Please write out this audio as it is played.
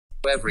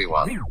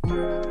Everyone.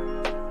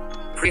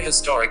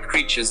 Prehistoric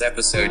Creatures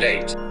Episode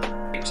 8.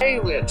 Today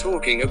we're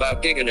talking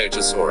about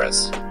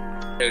Giganotosaurus.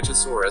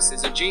 Giganotosaurus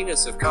is a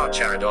genus of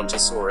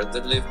Carcharodontosaurid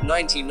that lived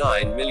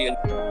 99 million.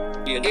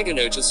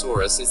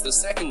 Giganotosaurus is the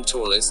second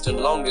tallest and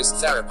longest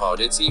theropod.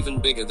 It's even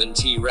bigger than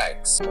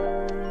T-Rex.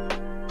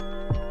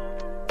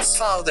 So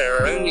far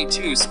there are only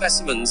 2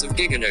 specimens of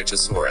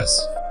Giganotosaurus.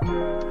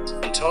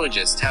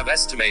 Ontologists have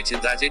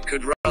estimated that it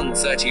could run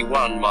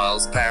 31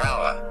 miles per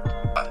hour.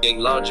 Being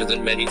larger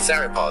than many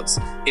theropods,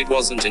 it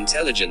wasn't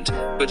intelligent,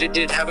 but it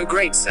did have a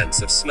great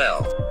sense of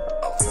smell.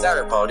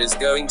 Theropod is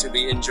going to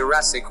be in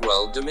Jurassic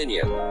World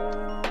Dominion.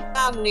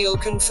 And Neil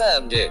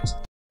confirmed it.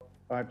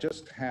 I've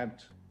just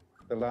had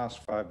the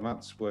last 5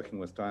 months working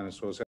with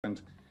dinosaurs,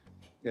 and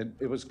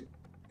it was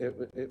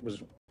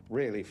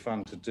really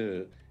fun to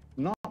do.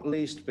 Not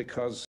least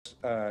because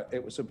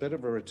it was a bit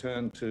of a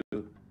return to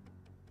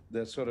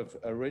the sort of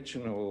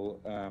original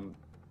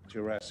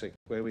Jurassic,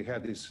 where we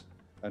had these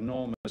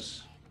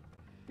enormous,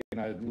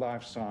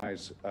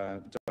 life-size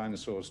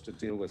dinosaurs to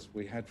deal with.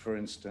 We had, for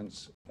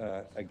instance,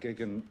 I'm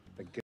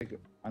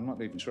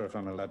not even sure if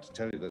I'm allowed to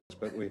tell you this,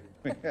 but we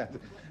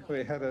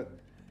had a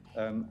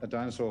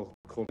dinosaur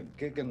called a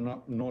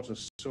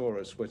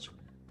Giganotosaurus, which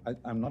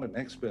I'm not an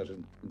expert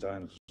in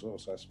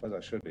dinosaurs. I suppose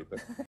I should be,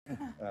 but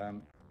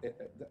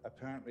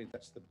apparently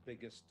that's the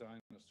biggest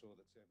dinosaur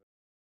that's ever